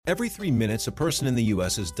Every 3 minutes, a person in the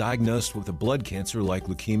U.S. is diagnosed with a blood cancer like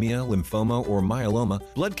leukemia, lymphoma, or myeloma,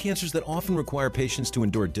 blood cancers that often require patients to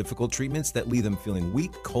endure difficult treatments that leave them feeling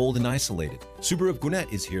weak, cold, and isolated. Subaru of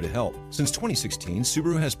Gwinnett is here to help. Since 2016,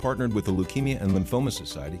 Subaru has partnered with the Leukemia and Lymphoma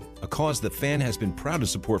Society, a cause the fan has been proud to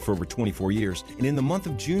support for over 24 years. And in the month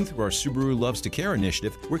of June, through our Subaru Loves to Care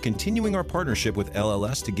initiative, we're continuing our partnership with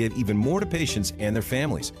LLS to give even more to patients and their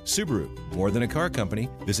families. Subaru, more than a car company.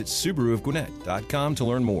 Visit SubaruofGwinnett.com to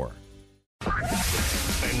learn more.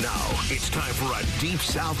 And now it's time for a Deep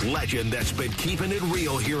South legend that's been keeping it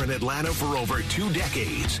real here in Atlanta for over 2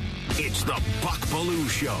 decades. It's the Buck Belue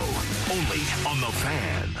Show, only on The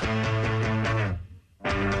Fan.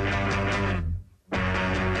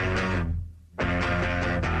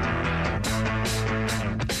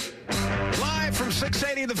 Live from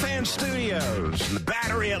 680 The Fan Studios in the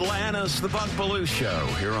Battery, Atlanta, it's the Buck Belue Show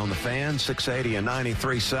here on The Fan, 680 and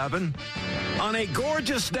 93.7. On a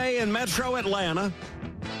gorgeous day in Metro Atlanta,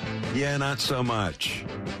 yeah, not so much.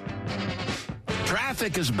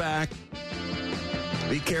 Traffic is back.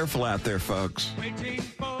 Be careful out there, folks.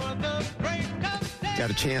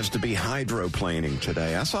 Got a chance to be hydroplaning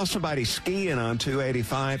today. I saw somebody skiing on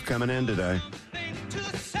 285 coming in today.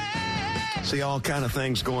 See all kind of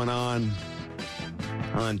things going on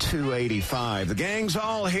 285. The gang's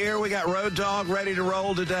all here. We got Road Dogg ready to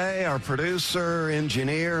roll today. Our producer,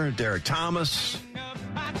 engineer, Derek Thomas,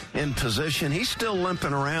 in position. He's still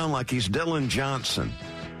limping around like he's Dylan Johnson,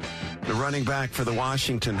 the running back for the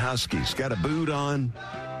Washington Huskies. Got a boot on,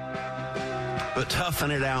 but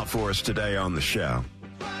toughing it out for us today on the show.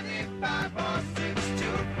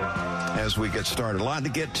 As we get started, a lot to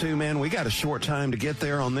get to, man. We got a short time to get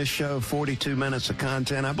there on this show, 42 minutes of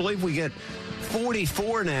content. I believe we get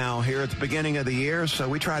 44 now here at the beginning of the year, so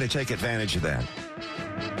we try to take advantage of that.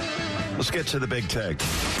 Let's get to the big take.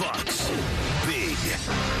 Buck's Big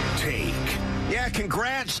Take. Yeah,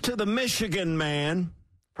 congrats to the Michigan man.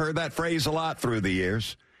 Heard that phrase a lot through the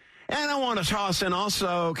years. And I want to toss in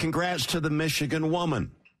also congrats to the Michigan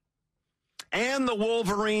woman and the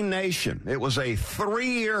Wolverine Nation. It was a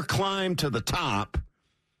 3-year climb to the top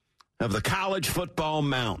of the college football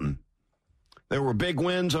mountain. There were big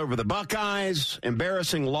wins over the Buckeyes,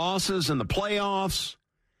 embarrassing losses in the playoffs,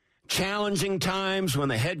 challenging times when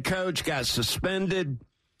the head coach got suspended,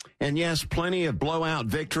 and yes, plenty of blowout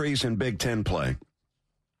victories in Big Ten play.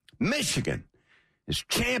 Michigan is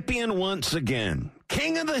champion once again,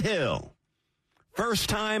 king of the hill, first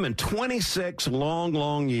time in 26 long,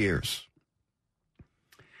 long years.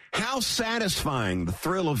 How satisfying the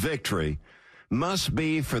thrill of victory must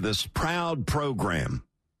be for this proud program.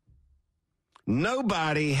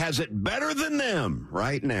 Nobody has it better than them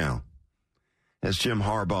right now, as Jim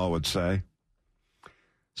Harbaugh would say.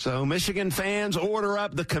 So Michigan fans, order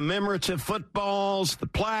up the commemorative footballs, the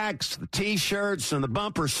plaques, the T-shirts, and the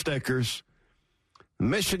bumper stickers. The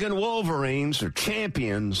Michigan Wolverines are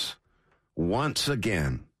champions once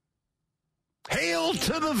again. Hail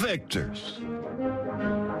to the victors.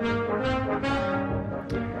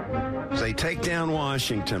 They take down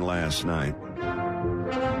Washington last night.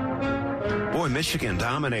 Boy, Michigan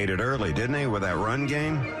dominated early, didn't they, with that run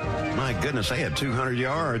game? My goodness, they had 200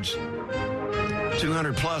 yards.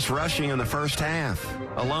 200-plus rushing in the first half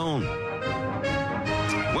alone.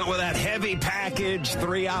 Went with that heavy package,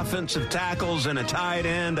 3 offensive tackles and a tight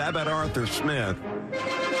end. I bet Arthur Smith,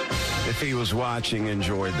 if he was watching,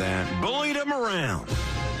 enjoyed that. Bullied him around.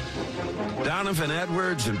 Donovan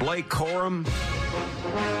Edwards and Blake Corum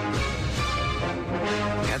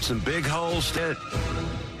had some big holes to it.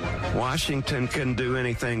 Washington couldn't do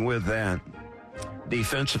anything with that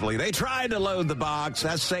defensively. They tried to load the box.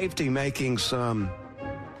 That safety making some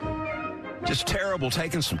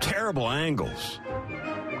taking some terrible angles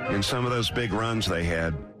in some of those big runs they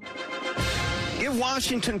had. Give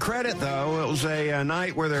Washington credit, though. It was a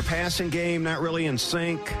night where their passing game not really in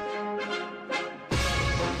sync.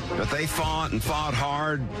 But they fought and fought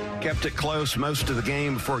hard, kept it close most of the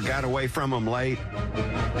game before it got away from them late.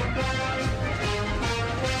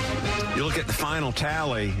 You look at the final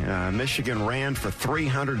tally, Michigan ran for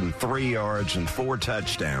 303 yards and 4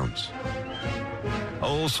 touchdowns.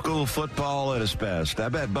 Old school football at its best. I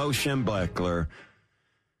bet Bo Schembechler,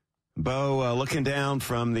 looking down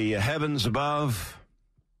from the heavens above,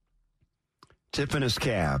 tipping his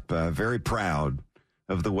cap, very proud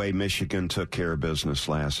of the way Michigan took care of business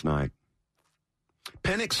last night.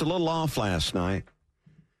 Penix a little off last night.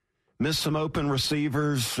 Missed some open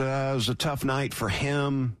receivers. It was a tough night for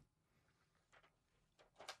him.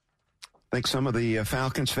 I think some of the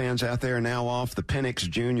Falcons fans out there are now off the Penix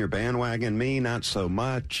Jr. bandwagon. Me, not so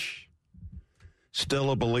much.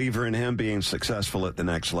 still a believer in him being successful at the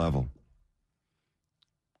next level.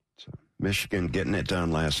 So Michigan getting it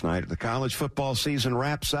done last night. The college football season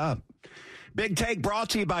wraps up. Big Take brought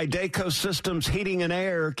to you by Dayco Systems Heating and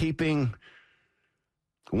Air, keeping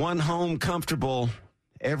one home comfortable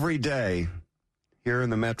every day here in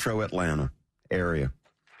the metro Atlanta area.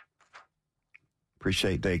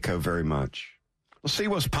 Appreciate Dayco very much. We'll see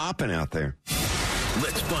what's popping out there.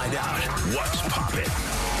 Let's find out what's popping.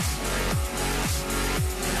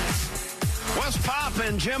 What's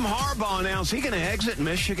popping? Jim Harbaugh announced he's going to exit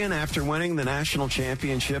Michigan after winning the national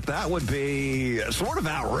championship. That would be sort of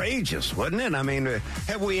outrageous, wouldn't it? I mean,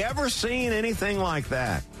 have we ever seen anything like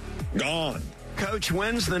that? Gone. Coach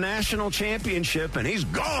wins the national championship, and he's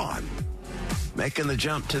gone, making the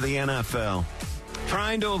jump to the NFL,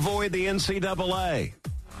 trying to avoid the NCAA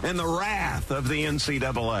and the wrath of the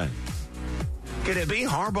NCAA. Could it be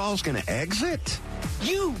Harbaugh's going to exit?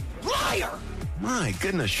 You liar! My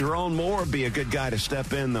goodness, Sharon Moore would be a good guy to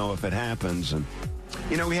step in, though, if it happens. And,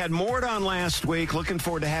 you know, we had Mort on last week. Looking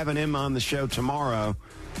forward to having him on the show tomorrow.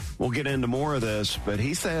 We'll get into more of this. But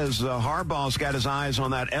he says Harbaugh's got his eyes on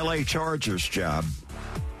that L.A. Chargers job.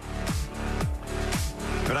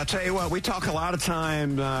 But I tell you what, we talk a lot of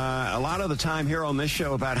the time here on this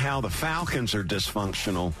show about how the Falcons are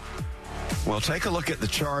dysfunctional. Well, take a look at the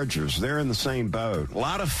Chargers. They're in the same boat. A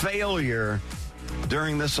lot of failure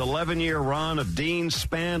during this 11-year run of Dean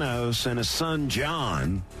Spanos and his son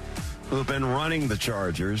John, who have been running the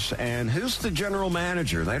Chargers. And who's the general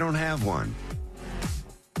manager? They don't have one.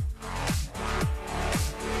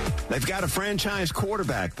 They've got a franchise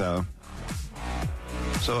quarterback, though.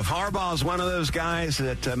 So if Harbaugh is one of those guys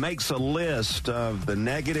that makes a list of the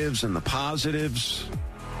negatives and the positives,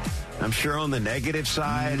 I'm sure on the negative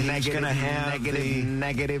side, he's going to have the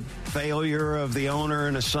negative failure of the owner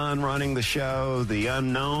and his son running the show, the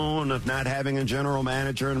unknown of not having a general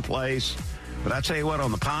manager in place. But I tell you what,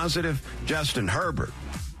 on the positive, Justin Herbert,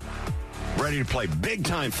 ready to play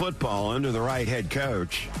big-time football under the right head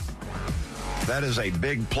coach. That is a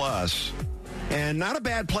big plus. And not a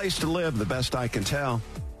bad place to live, the best I can tell.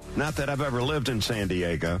 Not that I've ever lived in San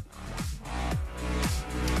Diego.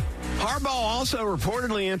 Harbaugh also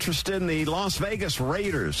reportedly interested in the Las Vegas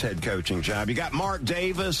Raiders head coaching job. You got Mark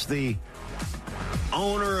Davis, the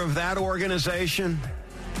owner of that organization.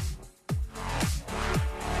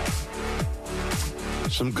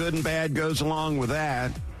 Some good and bad goes along with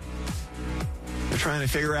that. They're trying to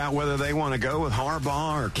figure out whether they want to go with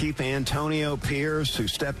Harbaugh or keep Antonio Pierce, who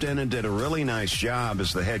stepped in and did a really nice job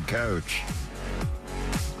as the head coach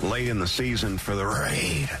late in the season for the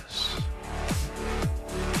Raiders.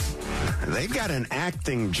 They've got an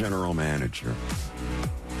acting general manager.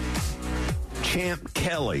 Champ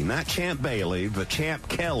Kelly, not Champ Bailey, but Champ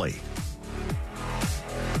Kelly.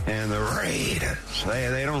 And the Raiders,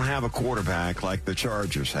 they don't have a quarterback like the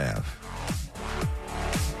Chargers have.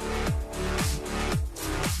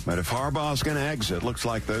 But if Harbaugh's going to exit, looks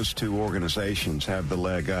like those two organizations have the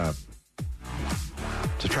leg up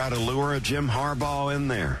to try to lure a Jim Harbaugh in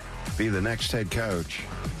there, be the next head coach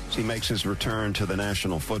as he makes his return to the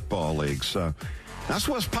National Football League. So that's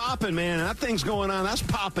what's popping, man. That thing's going on. That's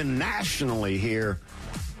popping nationally here.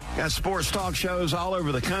 Got sports talk shows all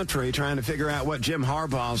over the country trying to figure out what Jim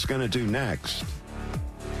Harbaugh's going to do next.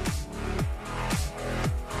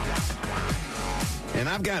 And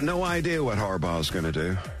I've got no idea what Harbaugh's going to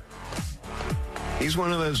do. He's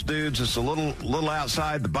one of those dudes that's a little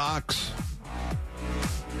outside the box.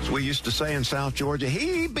 As we used to say in South Georgia,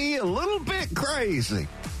 he'd be a little bit crazy.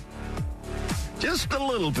 Just a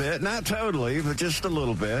little bit. Not totally, but just a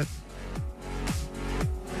little bit.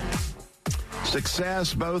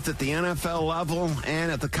 Success both at the NFL level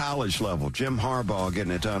and at the college level. Jim Harbaugh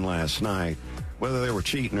getting it done last night, whether they were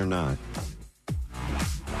cheating or not.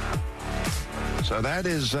 So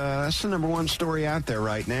that's the number one story out there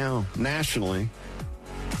right now, nationally.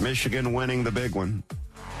 Michigan winning the big one.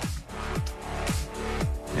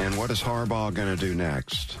 And what is Harbaugh going to do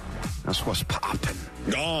next? That's what's popping.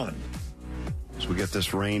 Gone. As we get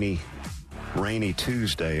this rainy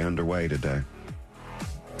Tuesday underway today.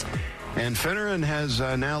 And Finneran has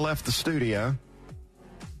now left the studio.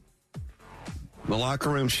 The locker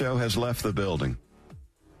room show has left the building.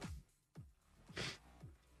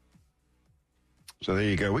 So there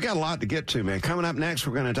you go. We got a lot to get to, man. Coming up next,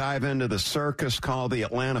 we're going to dive into the circus called the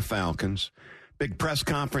Atlanta Falcons. Big press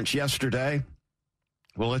conference yesterday.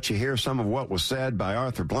 We'll let you hear some of what was said by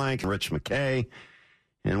Arthur Blank and Rich McKay.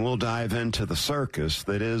 And we'll dive into the circus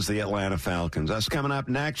that is the Atlanta Falcons. That's coming up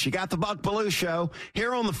next. You got the Buck Belue Show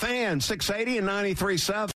here on the Fan, 680 and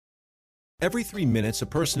 93.7. Every 3 minutes, a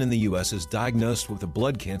person in the U.S. is diagnosed with a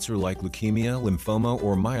blood cancer like leukemia, lymphoma,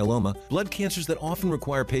 or myeloma, blood cancers that often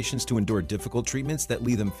require patients to endure difficult treatments that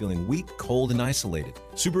leave them feeling weak, cold, and isolated.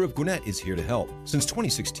 Subaru of Gwinnett is here to help. Since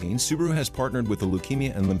 2016, Subaru has partnered with the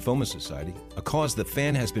Leukemia and Lymphoma Society, a cause the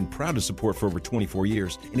fan has been proud to support for over 24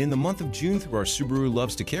 years. And in the month of June, through our Subaru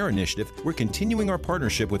Loves to Care initiative, we're continuing our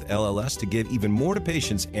partnership with LLS to give even more to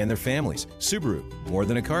patients and their families. Subaru, more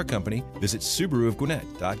than a car company. Visit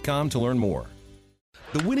SubaruofGwinnett.com to learn more.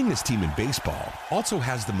 The winningest team in baseball also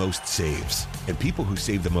has the most saves, and people who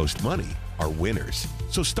save the most money are winners.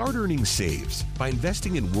 So start earning saves by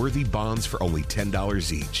investing in worthy bonds for only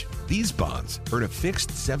 $10 each. These bonds earn a fixed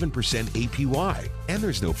 7% APY, and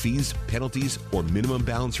there's no fees, penalties, or minimum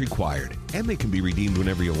balance required, and they can be redeemed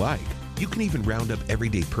whenever you like. You can even round up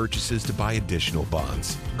everyday purchases to buy additional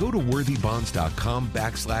bonds. Go to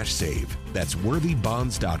worthybonds.com/save. That's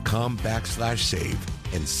worthybonds.com/save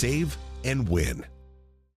and save and win.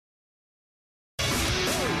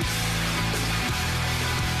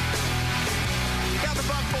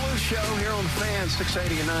 Show here on the Fan,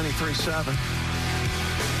 680 and 93.7.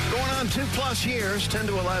 Going on 2+ years, 10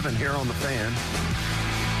 to 11 here on the Fan.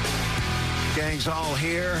 Gang's all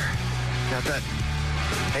here. Got that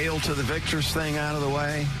Hail to the Victors thing out of the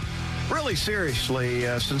way. Really seriously,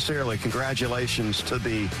 sincerely, congratulations to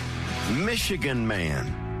the Michigan man.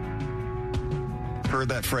 Heard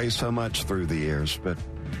that phrase so much through the years, but I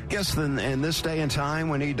guess in this day and time,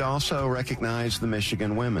 we need to also recognize the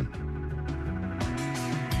Michigan women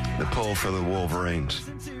that pull for the Wolverines.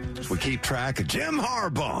 We keep track of Jim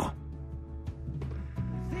Harbaugh.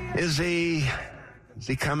 Is he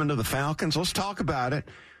coming to the Falcons? Let's talk about it.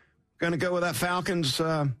 Going to go with that Falcons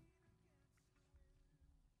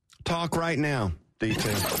talk right now.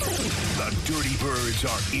 Detail. The Dirty Birds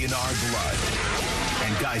are in our blood.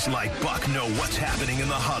 And guys like Buck know what's happening in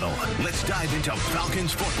the huddle. Let's dive into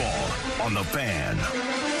Falcons football on the Fan.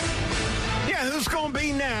 Yeah, who's going to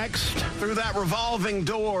be next through that revolving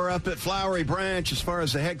door up at Flowery Branch as far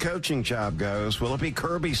as the head coaching job goes? Will it be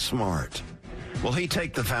Kirby Smart? Will he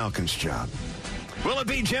take the Falcons job? Will it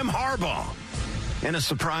be Jim Harbaugh in a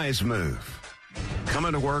surprise move,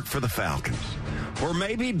 coming to work for the Falcons? Or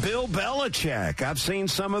maybe Bill Belichick. I've seen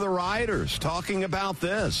some of the writers talking about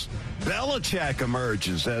this. Belichick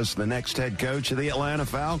emerges as the next head coach of the Atlanta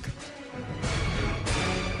Falcons.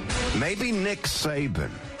 Maybe Nick Saban.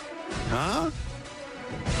 Huh?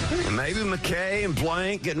 Maybe McKay and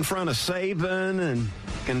Blank get in front of Saban and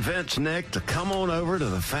convince Nick to come on over to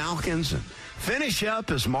the Falcons and finish up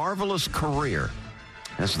his marvelous career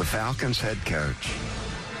as the Falcons head coach.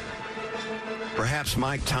 Perhaps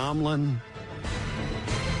Mike Tomlin,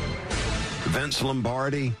 Vince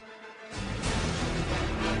Lombardi,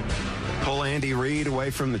 pull Andy Reid away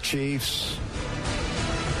from the Chiefs.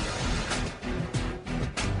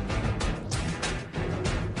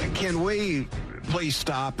 Can we please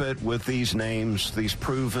stop it with these names, these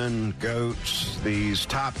proven GOATs, these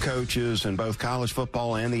top coaches in both college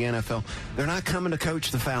football and the NFL? They're not coming to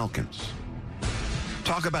coach the Falcons.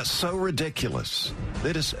 Talk about so ridiculous,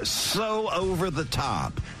 that is so over the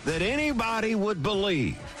top, that anybody would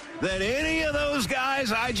believe that any of those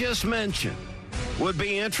guys I just mentioned would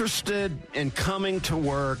be interested in coming to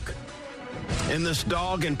work in this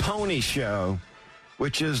dog and pony show,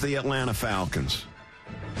 which is the Atlanta Falcons.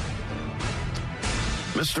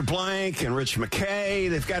 Mr. Blank and Rich McKay,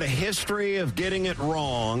 they've got a history of getting it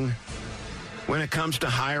wrong when it comes to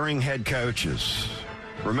hiring head coaches.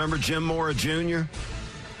 Remember Jim Mora Jr.?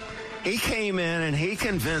 He came in and he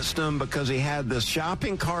convinced them because he had this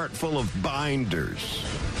shopping cart full of binders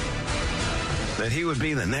that he would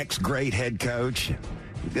be the next great head coach.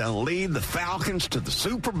 He's going to lead the Falcons to the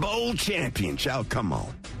Super Bowl championship. Oh, come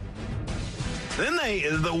on. Then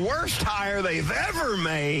the worst hire they've ever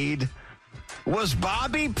made was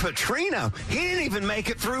Bobby Petrino. He didn't even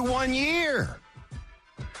make it through 1 year.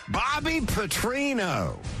 Bobby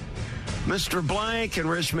Petrino. Mr. Blank and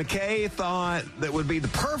Rich McKay thought that would be the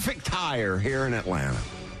perfect hire here in Atlanta.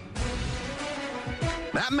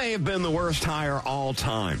 That may have been the worst hire all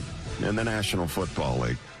time in the National Football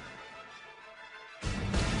League.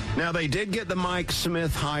 Now, they did get the Mike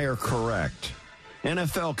Smith hire correct.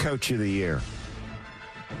 NFL Coach of the Year.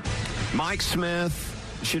 Mike Smith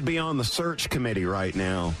should be on the search committee right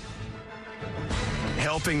now,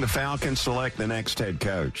 helping the Falcons select the next head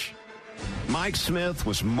coach. Mike Smith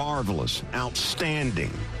was marvelous,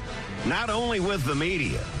 outstanding, not only with the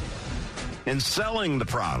media and selling the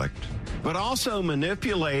product, but also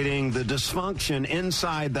manipulating the dysfunction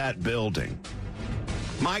inside that building.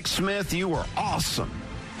 Mike Smith, you were awesome.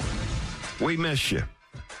 We miss you.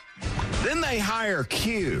 Then they hire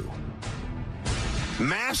Q.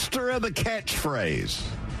 Master of the catchphrase.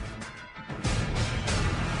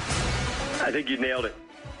 I think you nailed it.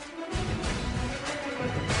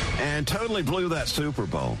 And totally blew that Super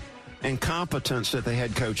Bowl. Incompetence at the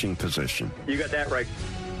head coaching position. You got that right.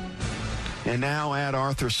 And now add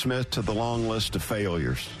Arthur Smith to the long list of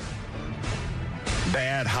failures.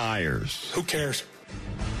 Bad hires. Who cares?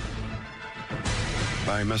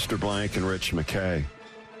 By Mr. Blank and Rich McKay.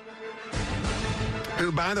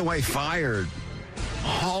 Who, by the way, fired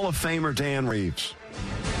Hall of Famer Dan Reeves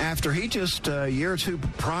after he just a year or two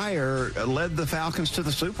prior led the Falcons to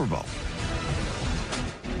the Super Bowl.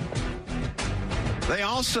 They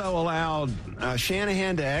also allowed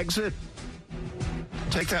Shanahan to exit,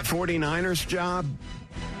 take that 49ers job.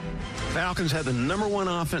 Falcons had the number one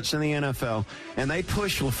offense in the NFL, and they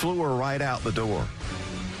pushed LaFleur right out the door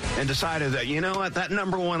and decided that, you know what, that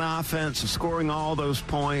number one offense is scoring all those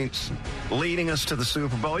points, leading us to the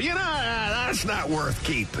Super Bowl. You know, that's not worth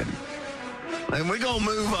keeping. And we're going to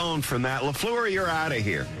move on from that. LaFleur, you're out of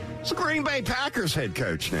here. It's the Green Bay Packers head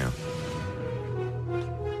coach now.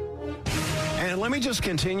 And let me just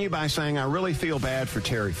continue by saying I really feel bad for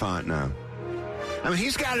Terry Fontenot. I mean,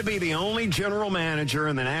 he's got to be the only general manager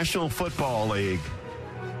in the National Football League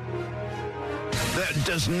that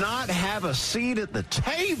does not have a seat at the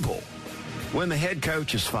table when the head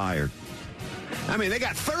coach is fired. I mean, they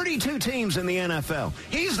got 32 teams in the NFL.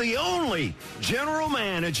 He's the only general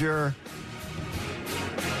manager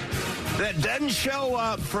that doesn't show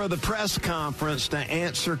up for the press conference to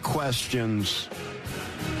answer questions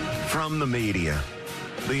from the media.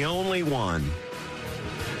 The only one.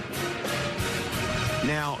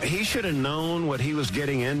 Now, he should have known what he was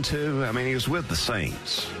getting into. I mean, he was with the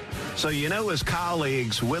Saints. So, you know, his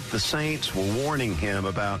colleagues with the Saints were warning him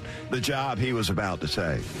about the job he was about to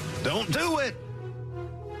take. Don't do it.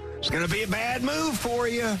 It's going to be a bad move for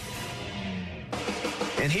you.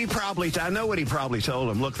 And he probably, I know what he probably told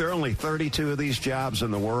him. Look, there are only 32 of these jobs in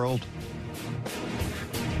the world.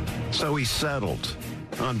 So he settled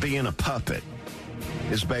on being a puppet,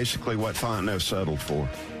 is basically what Fontenot settled for.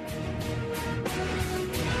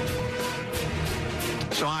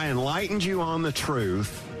 So I enlightened you on the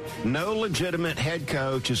truth. No legitimate head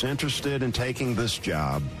coach is interested in taking this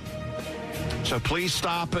job. So please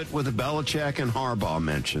stop it with the Belichick and Harbaugh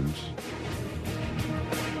mentions.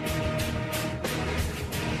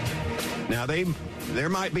 Now, there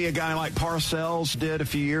might be a guy like Parcells did a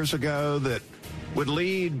few years ago that would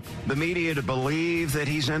lead the media to believe that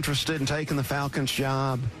he's interested in taking the Falcons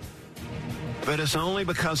job. But it's only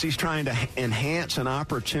because he's trying to enhance an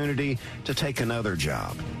opportunity to take another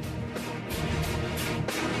job.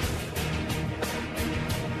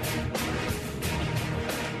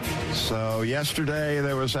 So yesterday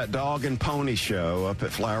there was that dog and pony show up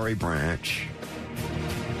at Flowery Branch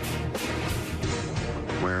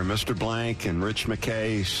where Mr. Blank and Rich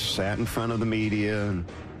McKay sat in front of the media and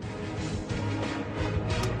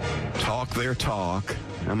talked their talk.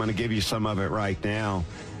 I'm going to give you some of it right now.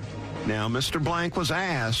 Now, Mr. Blank was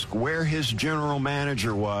asked where his general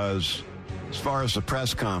manager was as far as the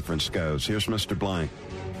press conference goes. Here's Mr. Blank.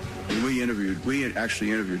 We had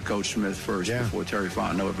actually interviewed Coach Smith first before Terry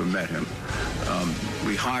Fontenot ever met him.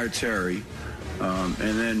 We hired Terry, and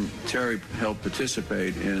then Terry helped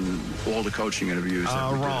participate in all the coaching interviews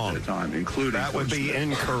that we did at the time, including that would Coach be Smith.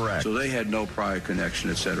 Incorrect. So they had no prior connection,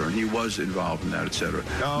 et cetera, and he was involved in that, et cetera.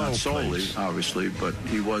 Not solely, obviously, but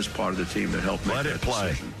he was part of the team that helped make that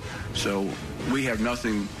decision. So we have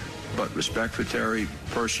nothing but respect for Terry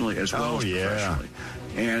personally as well as professionally.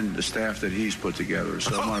 And the staff that he's put together.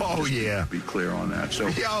 So I want to be clear on that. So,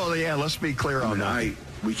 let's be clear on that.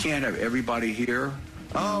 We can't have everybody here.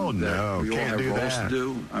 No, we all can't have do roles that. to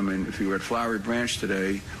do. I mean, if you were at Flowery Branch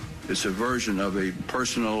today, it's a version of a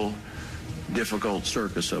personal, difficult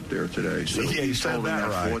circus up there today. So he's holding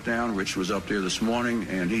that fort down. Rich was up there this morning,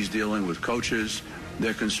 and he's dealing with coaches,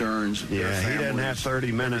 their concerns, their families. He doesn't have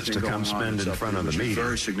 30 minutes to come spend in front of the media. It's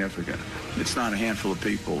very significant. It's not a handful of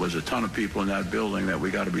people. There's a ton of people in that building that we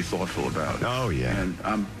got to be thoughtful about. And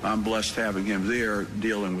I'm blessed having him there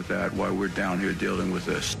dealing with that while we're down here dealing with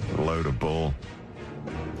this. A load of bull.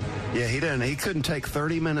 Yeah, he couldn't take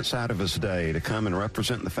 30 minutes out of his day to come and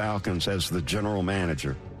represent the Falcons as the general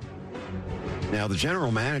manager. Now, the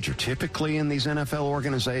general manager typically in these NFL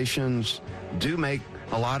organizations do make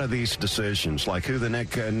a lot of these decisions, like who the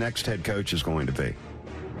next head coach is going to be.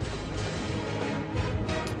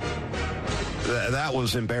 That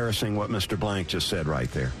was embarrassing what Mr. Blank just said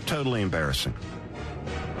right there. Totally embarrassing.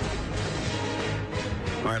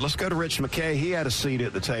 All right, let's go to Rich McKay. He had a seat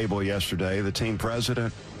at the table yesterday, the team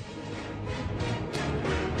president.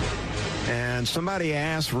 And somebody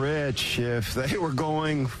asked Rich if they were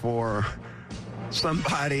going for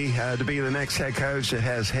somebody to be the next head coach that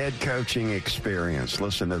has head coaching experience.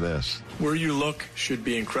 Listen to this. Where you look should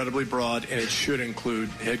be incredibly broad, and it should include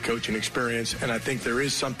head coaching experience. And I think there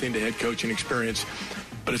is something to head coaching experience,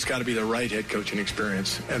 but it's got to be the right head coaching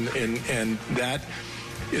experience. And that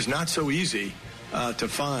is not so easy to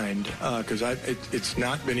find because it's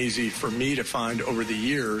not been easy for me to find over the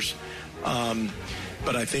years.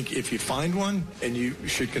 But I think if you find one and you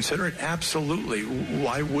should consider it, absolutely.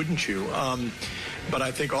 Why wouldn't you? But I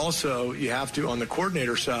think also you have to, on the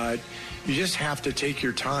coordinator side, you just have to take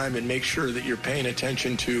your time and make sure that you're paying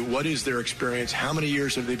attention to what is their experience, how many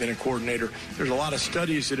years have they been a coordinator. There's a lot of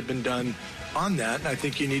studies that have been done on that, and I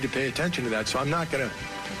think you need to pay attention to that. So I'm not going to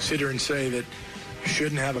sit here and say that you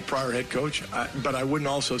shouldn't have a prior head coach, but I wouldn't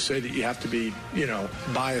also say that you have to be,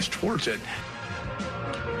 biased towards it.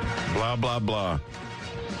 Blah, blah, blah.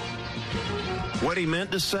 What he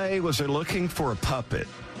meant to say was they're looking for a puppet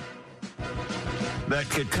that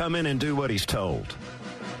could come in and do what he's told.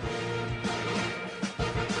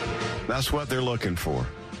 That's what they're looking for.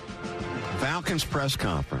 Falcons press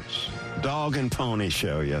conference. Dog and pony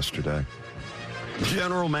show yesterday.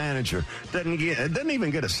 General manager didn't even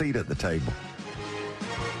get a seat at the table.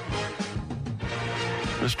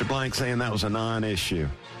 Mr. Blank saying that was a non-issue.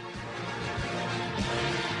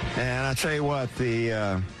 And I tell you what,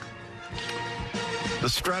 the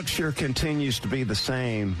structure continues to be the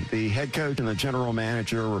same. The head coach and the general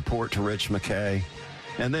manager report to Rich McKay,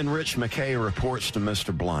 and then Rich McKay reports to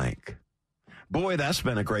Mr. Blank. Boy, that's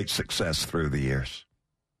been a great success through the years.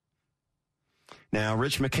 Now,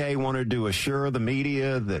 Rich McKay wanted to assure the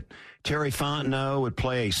media that Terry Fontenot would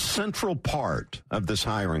play a central part of this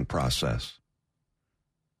hiring process.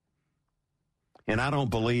 And I don't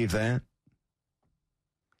believe that.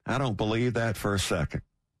 I don't believe that for a second.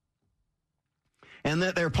 And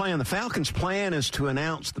that the Falcons' plan is to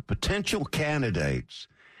announce the potential candidates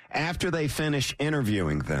after they finish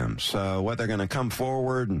interviewing them. So what, they're going to come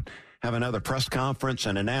forward and have another press conference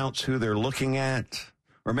and announce who they're looking at,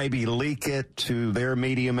 or maybe leak it to their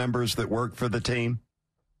media members that work for the team.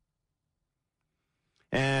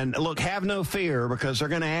 And look, have no fear, because they're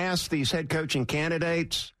going to ask these head coaching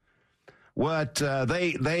candidates what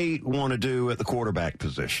they want to do at the quarterback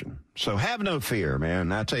position. So have no fear, man.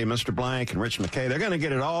 I tell you, Mr. Blank and Rich McKay, they're going to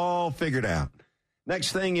get it all figured out.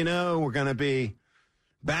 Next thing you know, we're going to be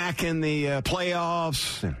back in the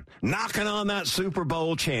playoffs and knocking on that Super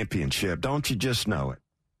Bowl championship. Don't you just know it?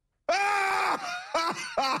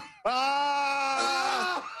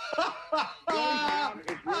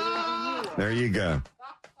 There you go.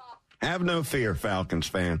 Have no fear, Falcons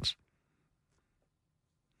fans.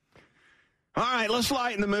 All right, let's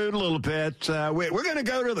lighten the mood a little bit. We're going to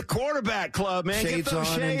go to the quarterback club, man. Shades Get those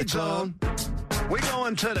on shades on. We're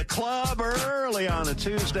going to the club early on a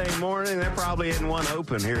Tuesday morning. There probably isn't one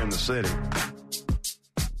open here in the city.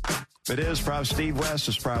 If it is, probably Steve West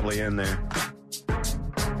is probably in there.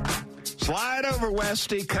 Slide over,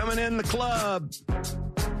 Westy, coming in the club.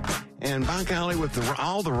 And by golly, with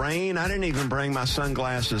all the rain, I didn't even bring my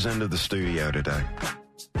sunglasses into the studio today.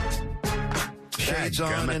 Shades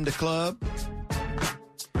on in the club.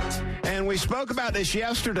 And we spoke about this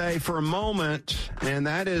yesterday for a moment, and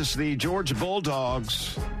that is the Georgia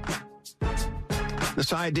Bulldogs.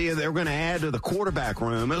 This idea they were going to add to the quarterback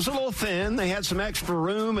room. It was a little thin. They had some extra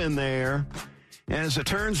room in there. And as it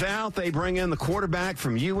turns out, they bring in the quarterback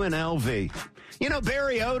from UNLV. You know,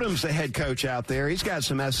 Barry Odom's the head coach out there. He's got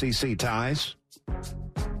some SEC ties.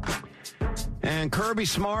 And Kirby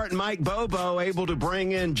Smart and Mike Bobo able to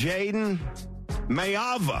bring in Jaden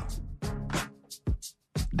Mayava.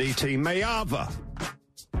 DT Mayava.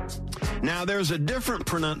 Now, there's a different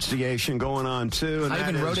pronunciation going on, too. And I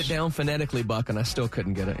even wrote it down phonetically, Buck, and I still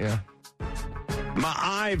couldn't get it, yeah.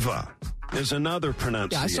 Maiava is another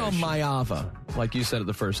pronunciation. Yeah, I saw Mayava, like you said it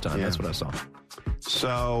the first time. Yeah. That's what I saw.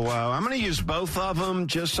 So I'm going to use both of them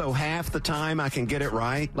just so half the time I can get it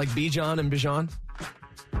right. Like Bijan and Bijan?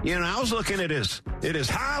 You know, I was looking at his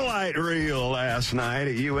highlight reel last night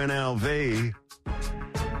at UNLV,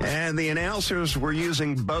 and the announcers were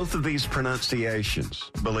using both of these pronunciations,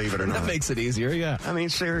 believe it or not. That makes it easier, yeah. I mean,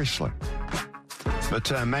 seriously. But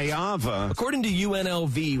Mayava... According to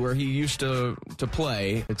UNLV, where he used to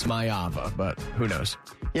play, it's Mayava, but who knows?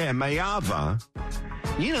 Yeah, Mayava.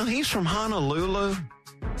 You know, he's from Honolulu.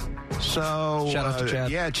 So, shout out to Chad.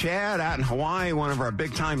 Yeah, Chad out in Hawaii, one of our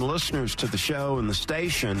big-time listeners to the show and the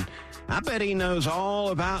station. I bet he knows all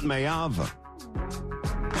about Mayava.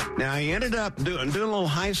 Now, he ended up doing a little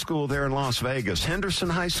high school there in Las Vegas. Henderson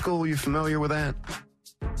High School, you familiar with that?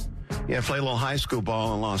 play a little high school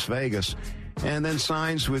ball in Las Vegas, and then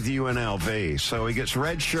signs with UNLV. So he gets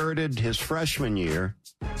redshirted his freshman year.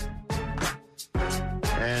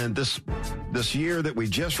 And this year that we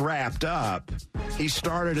just wrapped up, he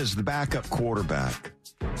started as the backup quarterback.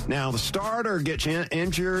 Now, the starter gets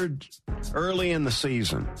injured early in the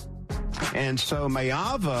season. And so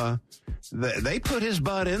Mayava, they put his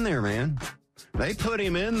butt in there, man. They put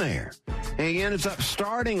him in there. And he ends up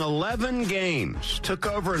starting 11 games. Took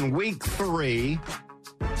over in week 3.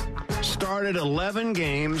 Started 11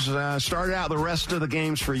 games. Started out the rest of the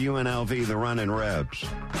games for UNLV, the Running Rebs.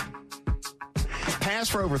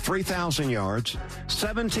 Passed for over 3,000 yards,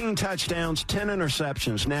 17 touchdowns, 10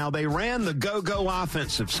 interceptions. Now, they ran the go-go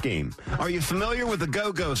offensive scheme. Are you familiar with the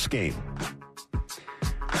go-go scheme?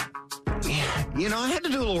 You know, I had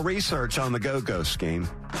to do a little research on the go-go scheme.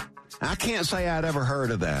 I can't say I'd ever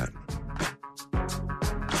heard of that.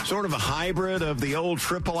 Sort of a hybrid of the old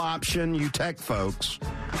triple option. You tech folks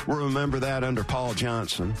will remember that under Paul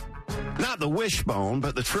Johnson. Not the wishbone,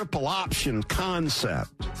 but the triple option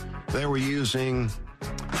concept. They were using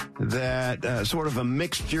that sort of a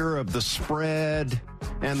mixture of the spread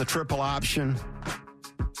and the triple option.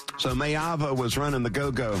 So Mayava was running the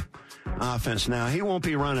go-go offense. Now, he won't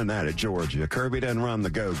be running that at Georgia. Kirby doesn't run the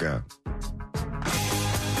go-go.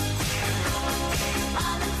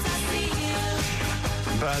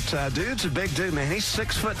 But dude's a big dude, man. He's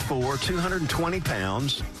 6'4", 220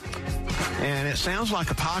 pounds. And it sounds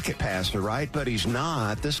like a pocket passer, right? But he's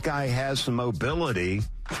not. This guy has some mobility.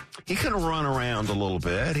 He can run around a little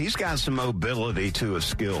bit. He's got some mobility to his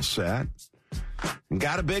skill set. And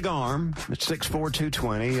got a big arm at 6'4",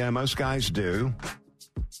 220. Most guys do.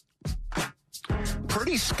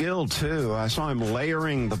 Pretty skilled, too. I saw him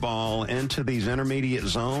layering the ball into these intermediate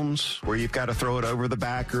zones where you've got to throw it over the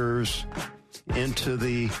backers, into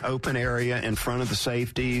the open area in front of the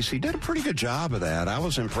safeties. He did a pretty good job of that. I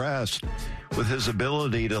was impressed with his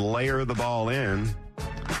ability to layer the ball in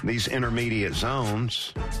these intermediate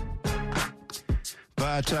zones.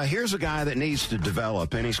 But here's a guy that needs to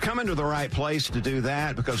develop, and he's coming to the right place to do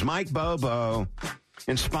that because Mike Bobo,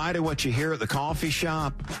 in spite of what you hear at the coffee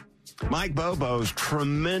shop, Mike Bobo's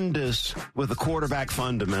tremendous with the quarterback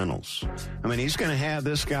fundamentals. I mean, he's going to have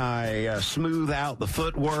this guy smooth out the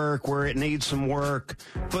footwork where it needs some work.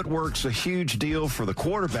 Footwork's a huge deal for the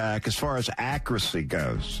quarterback as far as accuracy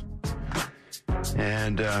goes.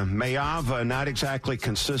 And Mayava, not exactly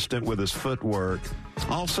consistent with his footwork.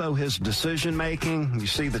 Also, his decision-making. You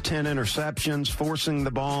see the 10 interceptions, forcing the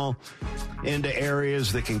ball into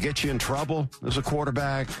areas that can get you in trouble as a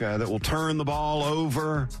quarterback, that will turn the ball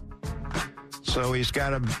over. So he's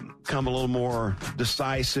got to become a little more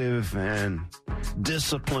decisive and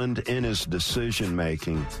disciplined in his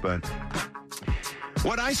decision-making. But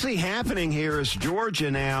what I see happening here is Georgia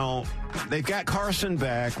now, they've got Carson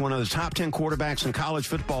Beck, one of the top 10 quarterbacks in college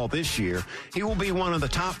football this year. He will be one of the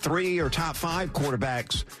top 3 or top 5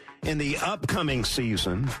 quarterbacks in the upcoming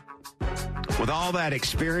season. With all that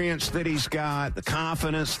experience that he's got, the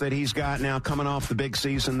confidence that he's got now coming off the big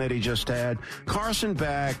season that he just had, Carson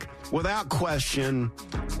Beck, without question,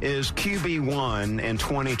 is QB1 in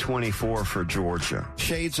 2024 for Georgia.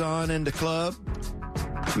 Shades on into club.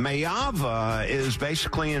 Mayava is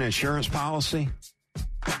basically an insurance policy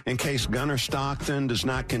in case Gunnar Stockton does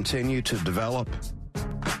not continue to develop.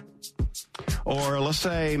 Or let's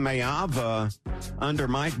say Mayava, under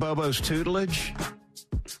Mike Bobo's tutelage,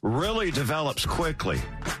 really develops quickly.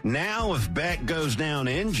 Now, if Beck goes down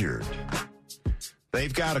injured,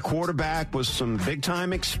 they've got a quarterback with some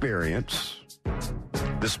big-time experience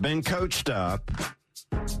that's been coached up,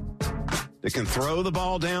 that can throw the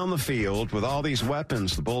ball down the field with all these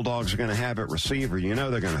weapons the Bulldogs are going to have at receiver. You know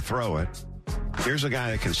they're going to throw it. Here's a guy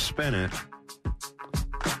that can spin it.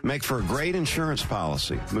 Make for a great insurance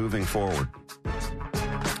policy moving forward.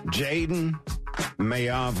 Jaden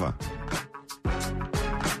Mayava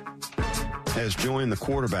has joined the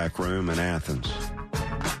quarterback room in Athens.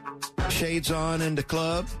 Shades on into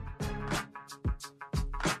club.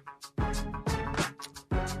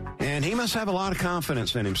 And he must have a lot of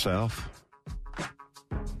confidence in himself.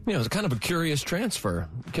 You know, it's kind of a curious transfer.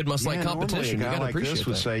 Kid must like competition. A guy like this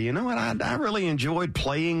would say, you know what, I really enjoyed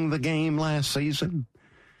playing the game last season.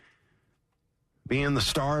 Being the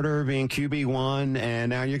starter, being QB1, and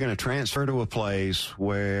now you're going to transfer to a place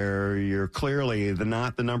where you're clearly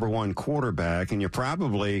not the number one quarterback, and you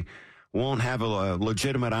probably won't have a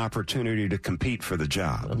legitimate opportunity to compete for the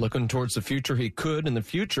job. Looking towards the future, he could in the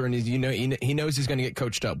future, and he knows he's going to get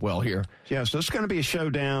coached up well here. Yeah, so it's going to be a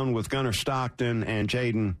showdown with Gunnar Stockton and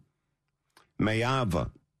Jaden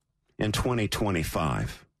Mayava in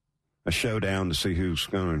 2025. a showdown to see who's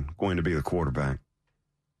going to be the quarterback.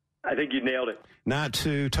 I think you nailed it. Not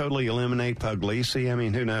to totally eliminate Puglisi. I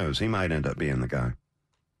mean, who knows? He might end up being the guy.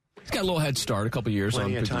 He's got a little head start, a couple years on.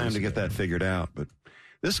 Plenty of time to get that figured out. But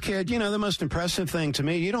this kid, the most impressive thing to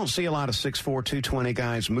me, you don't see a lot of 6'4", 220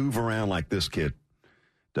 guys move around like this kid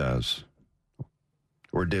does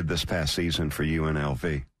or did this past season for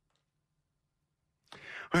UNLV.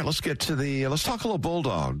 All right, let's talk a little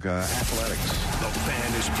Bulldog athletics. The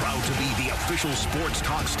Fan is proud to be the official sports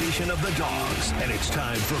talk station of the Dogs. And it's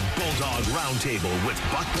time for Bulldog Roundtable with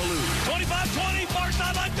Buck Belue. 25-20, far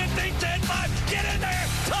sideline, 15, 10-5, get in there,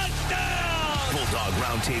 touchdown! Bulldog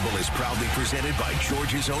Roundtable is proudly presented by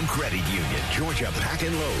Georgia's own credit union, Georgia Pack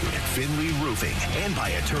and Load, Finley Roofing, and by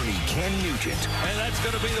attorney Ken Nugent. And that's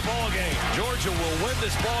going to be the ball game. Georgia will win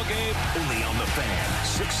this ball game. Only on the Fan,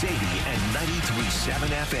 680 and 93.7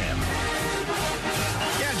 FM.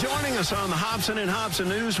 Yeah, joining us on the Hobson and Hobson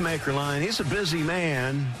Newsmaker line, he's a busy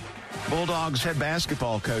man. Bulldogs head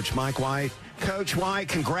basketball coach Mike White. Coach White,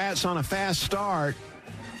 congrats on a fast start.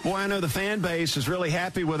 Boy, I know the fan base is really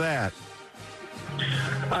happy with that.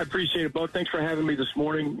 I appreciate it, Buck. Thanks for having me this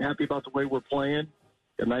morning. Happy about the way we're playing.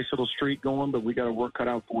 A nice little streak going, but we got our work cut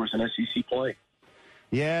out for us in SEC play.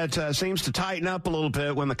 Yeah, it seems to tighten up a little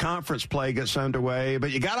bit when the conference play gets underway.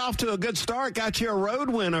 But you got off to a good start, got you a road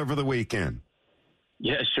win over the weekend.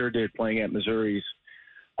 Yeah, sure did. Playing at Missouri's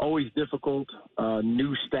always difficult.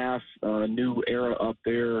 New staff, new era up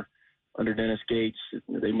there under Dennis Gates.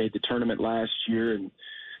 They made the tournament last year, and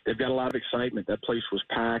they've got a lot of excitement. That place was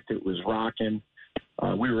packed. It was rocking.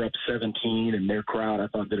 We were up 17, and their crowd, I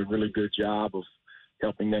thought, did a really good job of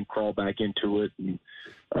helping them crawl back into it and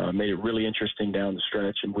made it really interesting down the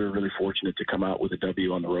stretch. And we were really fortunate to come out with a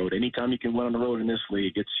W on the road. Anytime you can win on the road in this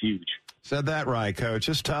league, it's huge. Said that right, Coach.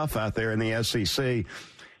 It's tough out there in the SEC.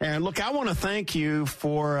 And, look, I want to thank you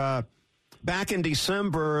for back in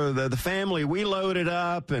December, the family, we loaded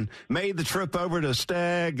up and made the trip over to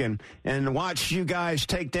Steg and watched you guys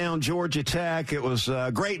take down Georgia Tech. It was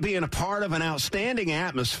great being a part of an outstanding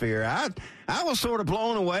atmosphere. I was sort of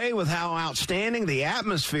blown away with how outstanding the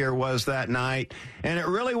atmosphere was that night, and it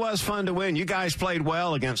really was fun to win. You guys played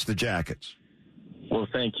well against the Jackets. Well,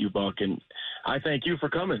 thank you, Buck, and I thank you for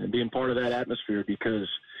coming and being part of that atmosphere because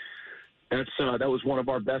that was one of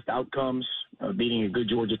our best outcomes, beating a good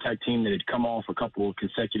Georgia Tech team that had come off a couple of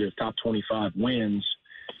consecutive top 25 wins.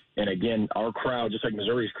 And, again, our crowd, just like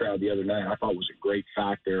Missouri's crowd the other night, I thought was a great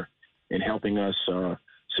factor in helping us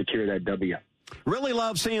secure that W. Really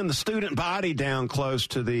love seeing the student body down close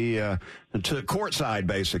to the courtside,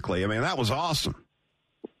 basically. I mean, that was awesome.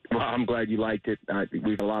 Well, I'm glad you liked it.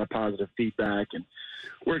 We've had a lot of positive feedback, and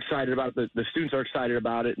we're excited about it. The students are excited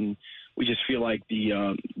about it, and we just feel like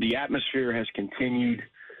the atmosphere has continued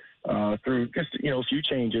through just a few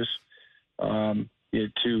changes to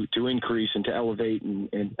increase and to elevate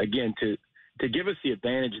and again to give us the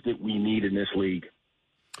advantage that we need in this league.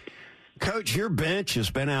 Coach, your bench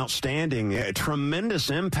has been outstanding.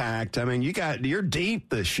 Tremendous impact. I mean, you're deep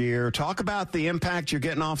this year. Talk about the impact you're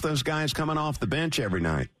getting off those guys coming off the bench every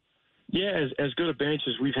night. Yeah, as good a bench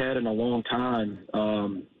as we've had in a long time.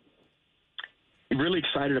 Really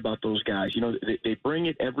excited about those guys. They bring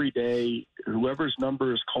it every day. Whoever's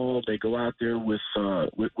number is called, they go out there with a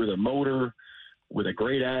motor, with a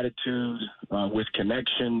great attitude, with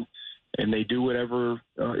connection, and they do whatever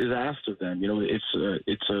is asked of them.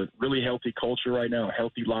 It's a really healthy culture right now, a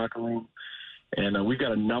healthy locker room, and we've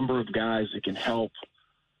got a number of guys that can help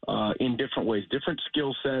in different ways, different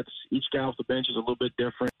skill sets. Each guy off the bench is a little bit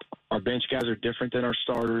different. Our bench guys are different than our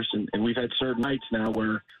starters, and we've had certain nights now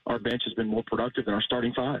where our bench has been more productive than our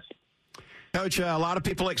starting five. Coach, a lot of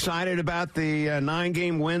people excited about the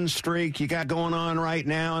 9-game win streak you got going on right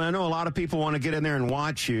now, and I know a lot of people want to get in there and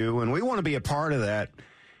watch you, and we want to be a part of that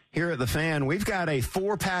here at the Fan. We've got a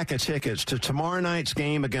 4-pack of tickets to tomorrow night's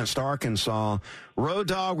game against Arkansas. Road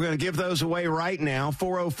Dog, we're going to give those away right now,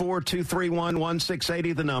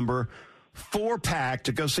 404-231-1680, the number. 4-pack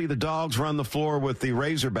to go see the Dogs run the floor with the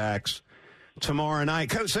Razorbacks tomorrow night.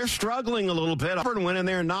 Coach, they're struggling a little bit. Auburn went in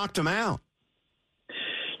there and knocked them out.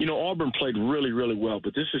 Auburn played really, really well,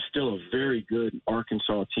 but this is still a very good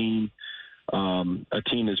Arkansas team, a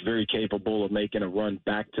team that's very capable of making a run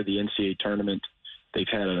back to the NCAA tournament. They've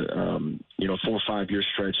had a 4 or 5 year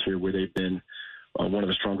stretch here where they've been one of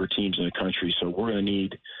the stronger teams in the country. So we're going to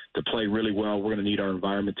need to play really well. We're going to need our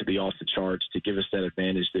environment to be off the charts to give us that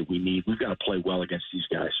advantage that we need. We've got to play well against these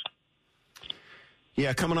guys.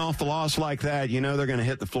 Yeah, coming off the loss like that, they're going to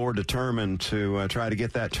hit the floor determined to try to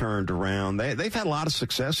get that turned around. They've had a lot of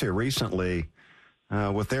success here recently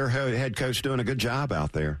with their head coach doing a good job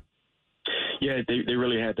out there. Yeah, they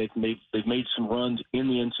really have. They've made some runs in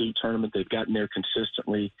the NCAA tournament. They've gotten there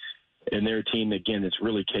consistently, and they're a team, again, that's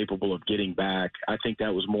really capable of getting back. I think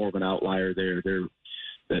that was more of an outlier there.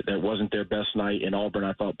 That wasn't their best night, and Auburn,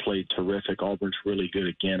 I thought, played terrific. Auburn's really good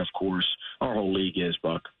again, of course. Our whole league is,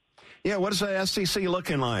 Buck. Yeah, what is the SEC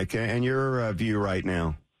looking like in your view right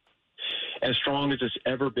now? As strong as it's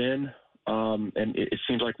ever been, and it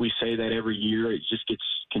seems like we say that every year. It just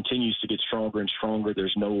continues to get stronger and stronger.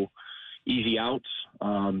 There's no easy outs.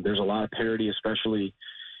 There's a lot of parity, especially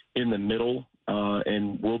in the middle,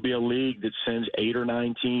 and we'll be a league that sends 8 or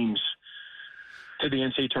 9 teams to the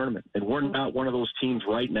NCAA tournament. And we're not one of those teams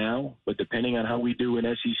right now, but depending on how we do in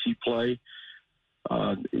SEC play,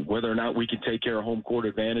 whether or not we can take care of home court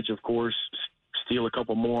advantage, of course, steal a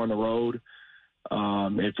couple more on the road.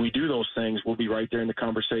 If we do those things, we'll be right there in the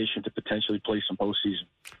conversation to potentially play some postseason.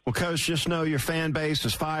 Well, Coach, just know your fan base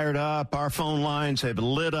is fired up. Our phone lines have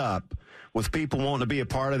lit up with people wanting to be a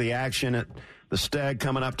part of the action at the Steg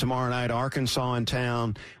coming up tomorrow night, Arkansas in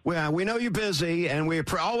town. We know you're busy, and we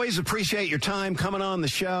always appreciate your time coming on the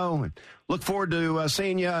show. And look forward to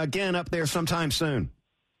seeing you again up there sometime soon.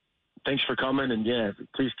 Thanks for coming, and, yeah,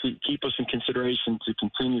 please keep us in consideration to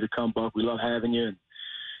continue to come, Buck. We love having you, and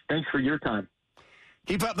thanks for your time.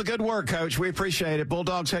 Keep up the good work, Coach. We appreciate it.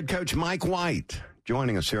 Bulldogs head coach Mike White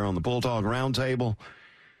joining us here on the Bulldog Roundtable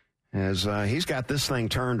as he's got this thing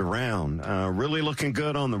turned around. Really looking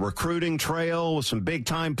good on the recruiting trail with some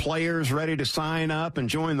big-time players ready to sign up and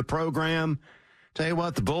join the program. Tell you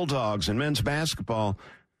what, the Bulldogs in men's basketball,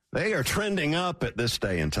 they are trending up at this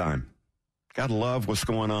day and time. Gotta love what's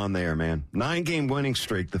going on there, man. 9-game winning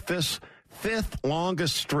streak, the fifth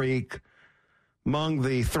longest streak among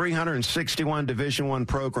the 361 Division I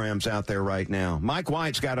programs out there right now. Mike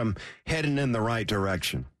White's got them heading in the right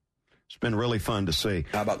direction. It's been really fun to see.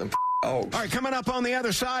 How about them All right, coming up on the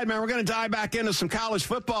other side, man, we're going to dive back into some college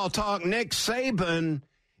football talk. Nick Saban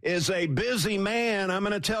is a busy man. I'm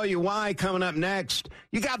going to tell you why coming up next.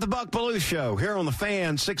 You got the Buck Belue Show here on the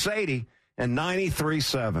Fan, 680 and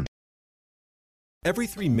 93.7. Every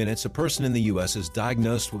 3 minutes, a person in the U.S. is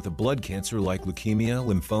diagnosed with a blood cancer like leukemia,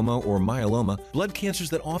 lymphoma, or myeloma, blood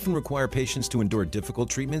cancers that often require patients to endure difficult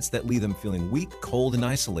treatments that leave them feeling weak, cold, and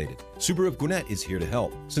isolated. Subaru of Gwinnett is here to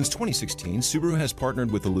help. Since 2016, Subaru has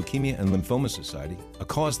partnered with the Leukemia and Lymphoma Society, a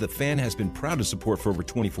cause that FAN has been proud to support for over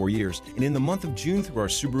 24 years. And in the month of June, through our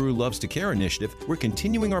Subaru Loves to Care initiative, we're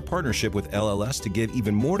continuing our partnership with LLS to give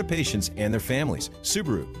even more to patients and their families.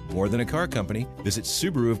 Subaru, more than a car company. Visit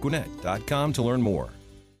SubaruofGwinnett.com to learn more.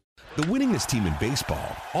 The winningest team in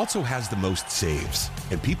baseball also has the most saves,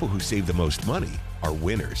 and people who save the most money are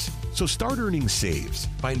winners. So start earning saves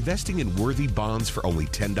by investing in worthy bonds for only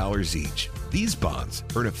 $10 each. These bonds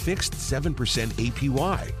earn a fixed 7%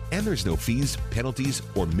 APY, and there's no fees, penalties,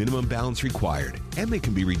 or minimum balance required, and they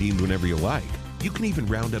can be redeemed whenever you like. You can even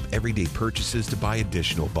round up everyday purchases to buy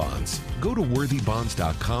additional bonds. Go to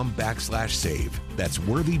worthybonds.com/save. That's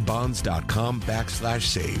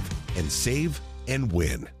worthybonds.com/save and save and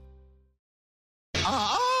win. We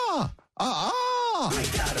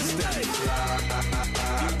gotta stay.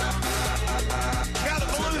 Got the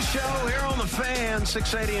Belue Show here on the Fan,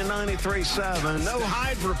 680 and 93.7. No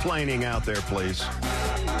hydroplaning out there, please.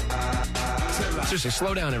 Seriously,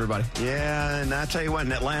 slow down, everybody. Yeah, and I tell you what,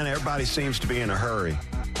 in Atlanta, everybody seems to be in a hurry.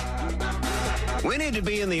 We need to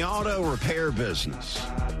be in the auto repair business.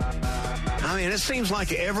 I mean, it seems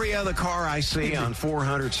like every other car I see on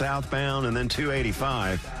 400 southbound and then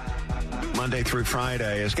 285 Monday through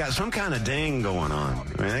Friday has got some kind of ding going on. I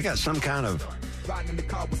mean, they got some kind of,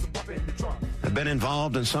 have been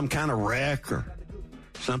involved in some kind of wreck or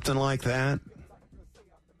something like that.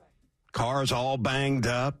 Car's all banged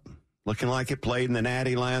up, looking like it played in the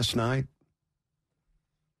Natty last night.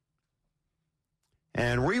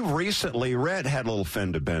 And we recently, Rhett had a little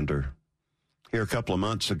fender bender here a couple of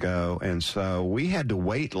months ago, and so we had to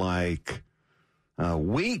wait like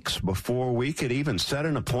weeks before we could even set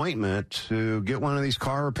an appointment to get one of these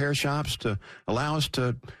car repair shops to allow us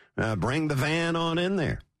to bring the van on in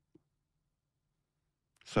there.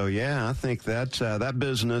 So, yeah, I think that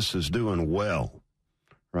business is doing well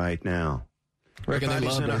right now.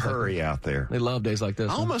 Everybody's in a hurry out there. They love days like this.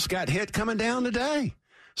 I almost got hit coming down today.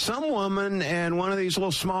 Some woman in one of these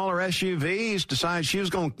little smaller SUVs decided she was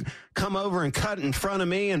going to come over and cut in front of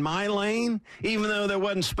me in my lane, even though there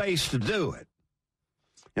wasn't space to do it.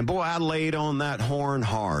 And, boy, I laid on that horn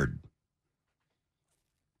hard.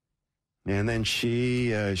 And then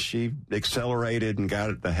she accelerated and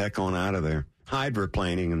got it the heck on out of there.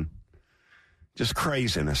 Hydroplaning and just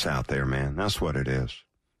craziness out there, man. That's what it is.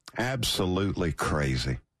 Absolutely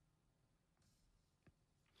crazy.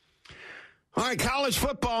 right, college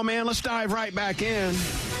football, man. Let's dive right back in.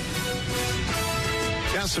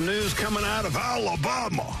 Got some news coming out of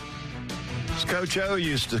Alabama. As Coach O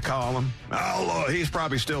used to call him. He's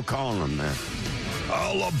probably still calling him that.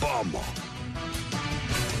 Alabama.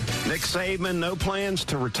 Nick Saban, no plans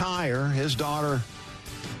to retire. His daughter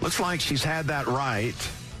looks like she's had that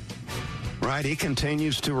right. Right, he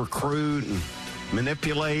continues to recruit and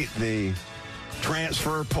manipulate the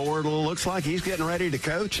transfer portal. Looks like he's getting ready to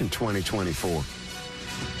coach in 2024.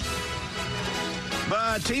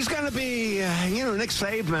 But he's going to be, Nick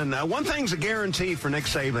Saban. One thing's a guarantee for Nick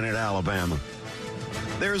Saban at Alabama.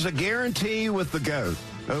 There's a guarantee with the GOAT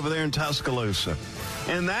over there in Tuscaloosa.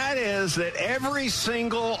 And that is that every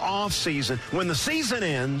single offseason, when the season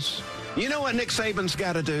ends, you know what Nick Saban's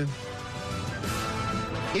got to do?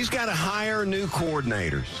 He's got to hire new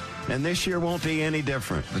coordinators. And this year won't be any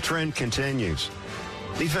different. The trend continues.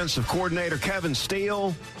 Defensive coordinator Kevin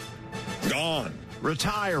Steele, gone,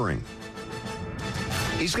 retiring.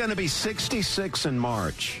 He's going to be 66 in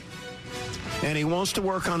March, and he wants to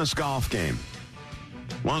work on his golf game.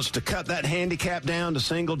 Wants to cut that handicap down to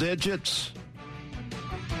single digits.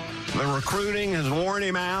 The recruiting has worn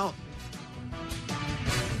him out.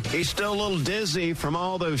 He's still a little dizzy from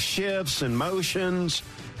all those shifts and motions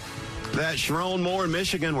that Sharon Moore and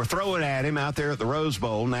Michigan were throwing at him out there at the Rose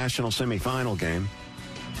Bowl national semifinal game.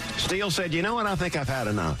 Steele said, you know what, I think I've had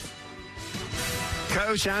enough.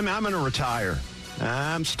 Coach, I'm going to retire.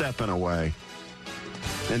 I'm stepping away.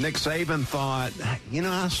 And Nick Saban thought,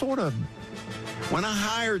 when I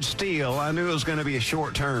hired Steele, I knew it was going to be a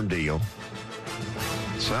short-term deal.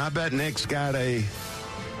 So I bet Nick's got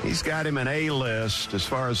him an A-list as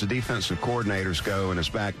far as the defensive coordinators go in his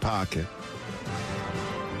back pocket.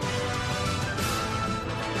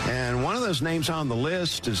 And one of those names on the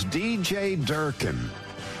list is DJ Durkin,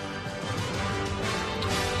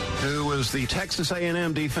 who was the Texas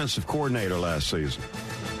A&M defensive coordinator last season.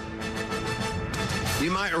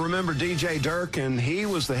 You might remember DJ Durkin. He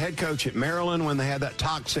was the head coach at Maryland when they had that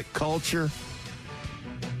toxic culture.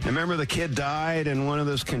 Remember the kid died in one of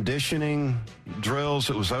those conditioning drills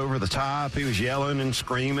that was over the top? He was yelling and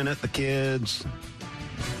screaming at the kids,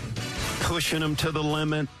 pushing them to the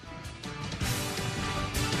limit.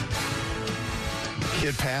 The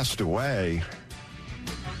kid passed away.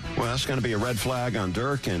 Well, that's going to be a red flag on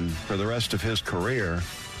Durkin for the rest of his career.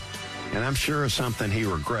 And I'm sure it's something he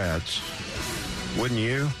regrets. Wouldn't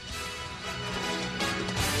you?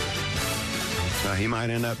 He might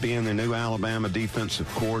end up being the new Alabama defensive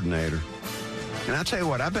coordinator. And I tell you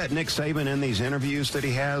what, I bet Nick Saban in these interviews that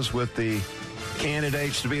he has with the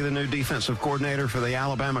candidates to be the new defensive coordinator for the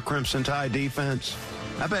Alabama Crimson Tide defense,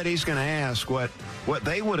 I bet he's going to ask what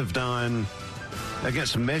they would have done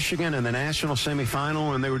against Michigan in the national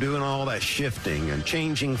semifinal when they were doing all that shifting and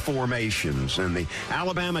changing formations. And the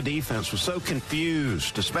Alabama defense was so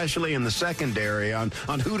confused, especially in the secondary, on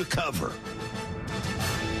who to cover.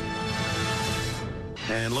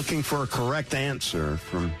 And looking for a correct answer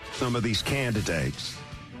from some of these candidates.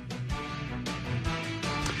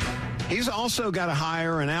 He's also got to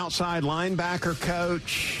hire an outside linebacker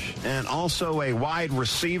coach and also a wide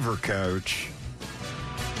receiver coach.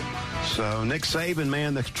 So Nick Saban,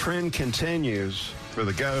 man, the trend continues for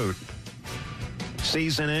the GOAT.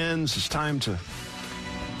 Season ends. It's time to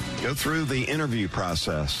go through the interview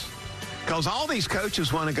process. Because all these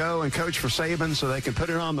coaches want to go and coach for Saban so they can put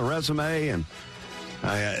it on the resume and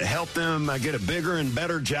help them get a bigger and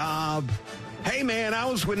better job. Hey, man, I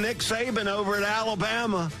was with Nick Saban over at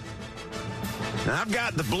Alabama, and I've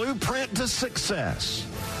got the blueprint to success.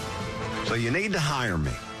 So you need to hire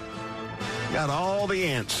me. Got all the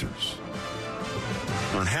answers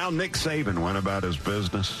on how Nick Saban went about his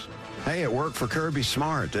business. Hey, it worked for Kirby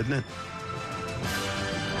Smart, didn't it?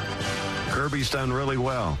 Kirby's done really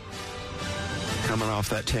well coming off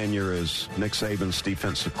that tenure as Nick Saban's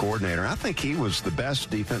defensive coordinator. I think he was the best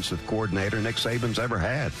defensive coordinator Nick Saban's ever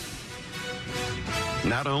had.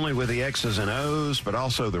 Not only with the X's and O's, but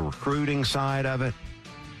also the recruiting side of it.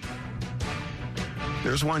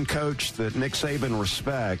 There's one coach that Nick Saban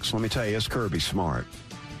respects. Let me tell you, it's Kirby Smart.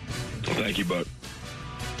 Thank you, Buck.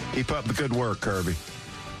 Keep up the good work, Kirby.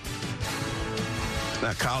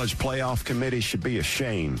 That college playoff committee should be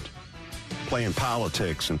ashamed playing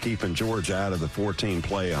politics and keeping Georgia out of the 14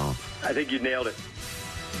 playoff. I think you nailed it.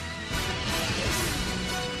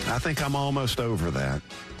 I think I'm almost over that.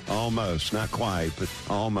 Almost. Not quite, but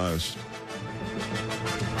almost.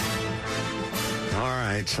 All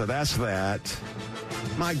right, so that's that.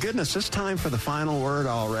 My goodness, it's time for the final word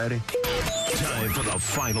already. Time for the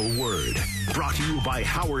final word. Brought to you by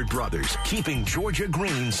Howard Brothers, keeping Georgia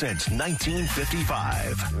green since 1955.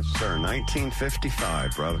 Yes, sir.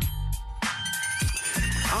 1955, brother.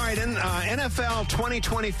 All right, in NFL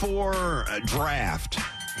 2024 draft.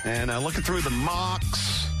 And looking through the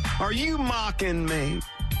mocks. Are you mocking me?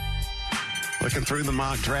 Looking through the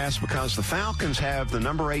mock drafts because the Falcons have the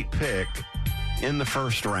number 8 pick in the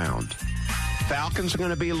first round. Falcons are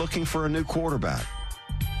going to be looking for a new quarterback.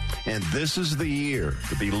 And this is the year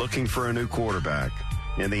to be looking for a new quarterback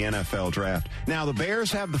in the NFL draft. Now, the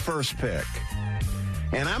Bears have the first pick.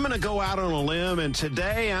 And I'm going to go out on a limb, and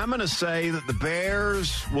today I'm going to say that the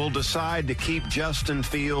Bears will decide to keep Justin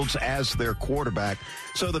Fields as their quarterback.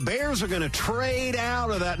 So the Bears are going to trade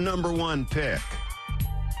out of that number 1 pick.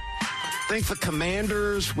 I think the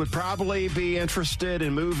Commanders would probably be interested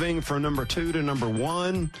in moving from number 2 to number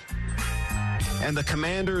 1. And the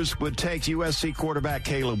Commanders would take USC quarterback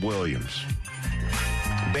Caleb Williams.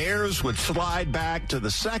 Bears would slide back to the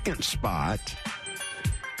 2nd spot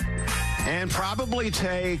and probably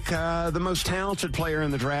take the most talented player in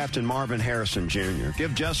the draft in Marvin Harrison Jr.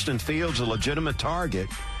 Give Justin Fields a legitimate target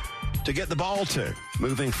to get the ball to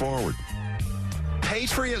moving forward.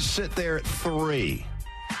 Patriots sit there at 3.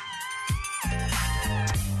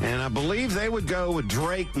 And I believe they would go with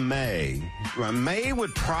Drake May. May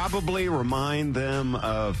would probably remind them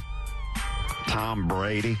of Tom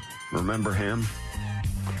Brady. Remember him?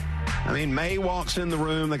 I mean, May walks in the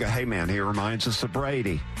room. They go, hey, man, he reminds us of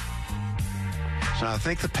Brady. So I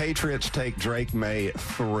think the Patriots take Drake May at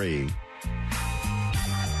 3.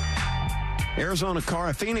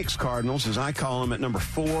 Phoenix Cardinals, as I call them, at number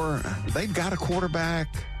 4. They've got a quarterback.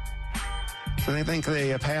 So they think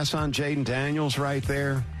they pass on Jaden Daniels right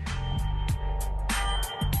there.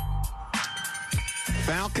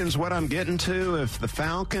 Falcons, what I'm getting to, if the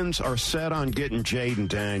Falcons are set on getting Jaden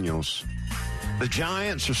Daniels, the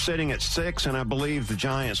Giants are sitting at 6, and I believe the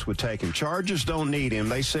Giants would take him. Chargers don't need him.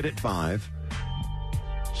 They sit at 5.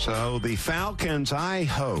 So the Falcons, I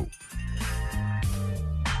hope,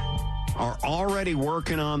 are already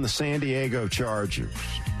working on the San Diego Chargers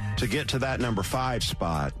to get to that number 5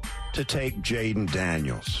 spot to take Jaden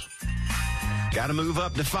Daniels. Got to move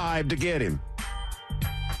up to 5 to get him.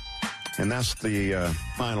 And that's the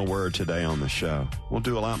final word today on the show. We'll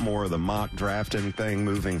do a lot more of the mock drafting thing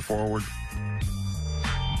moving forward.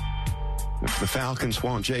 If the Falcons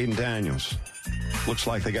want Jaden Daniels, looks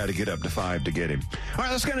like they got to get up to 5 to get him. All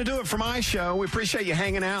right, that's going to do it for my show. We appreciate you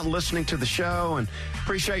hanging out and listening to the show, and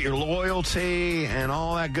appreciate your loyalty and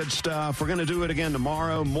all that good stuff. We're going to do it again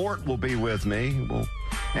tomorrow. Mort will be with me. We'll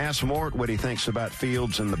ask Mort what he thinks about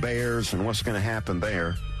Fields and the Bears and what's going to happen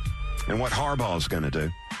there and what Harbaugh's going to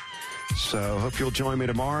do. So hope you'll join me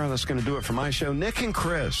tomorrow. That's going to do it for my show. Nick and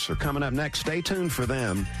Chris are coming up next. Stay tuned for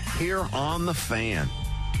them here on The Fan.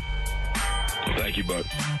 Thank you, Buck.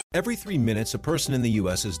 Every 3 minutes, a person in the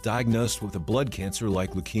U.S. is diagnosed with a blood cancer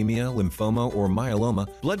like leukemia, lymphoma, or myeloma,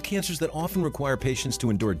 blood cancers that often require patients to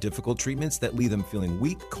endure difficult treatments that leave them feeling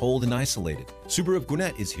weak, cold, and isolated. Subaru of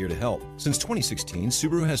Gwinnett is here to help. Since 2016,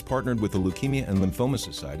 Subaru has partnered with the Leukemia and Lymphoma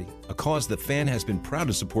Society, a cause that Fan has been proud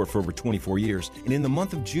to support for over 24 years. And in the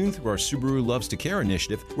month of June, through our Subaru Loves to Care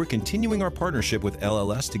initiative, we're continuing our partnership with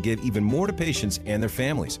LLS to give even more to patients and their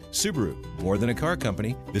families. Subaru, more than a car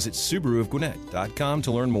company. Visit SubaruofGwinnett.com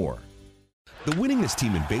to learn more. The winningest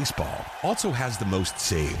team in baseball also has the most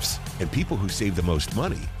saves, and people who save the most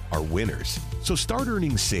money are winners. So start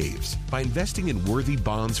earning saves by investing in worthy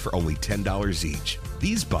bonds for only $10 each.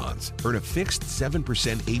 These bonds earn a fixed 7%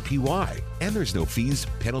 APY, and there's no fees,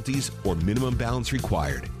 penalties, or minimum balance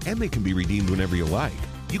required, and they can be redeemed whenever you like.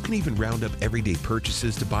 You can even round up everyday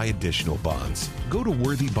purchases to buy additional bonds. Go to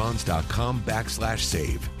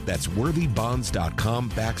worthybonds.com/save. That's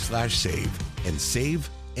worthybonds.com/save and save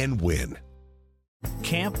and win.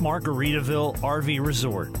 Camp Margaritaville RV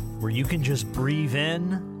Resort, where you can just breathe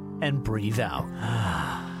in and breathe out.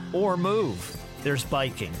 Or move. There's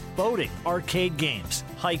biking, boating, arcade games,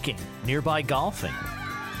 hiking, nearby golfing.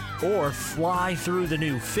 Or fly through the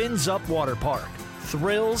new Fins Up Water Park.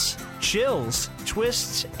 Thrills, chills,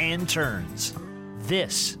 twists, and turns.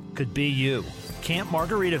 This could be you. Camp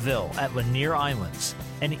Margaritaville at Lanier Islands.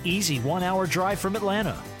 An easy 1-hour drive from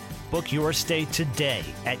Atlanta. Book your stay today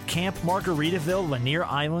at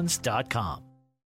campmargaritavillelanierIslands.com.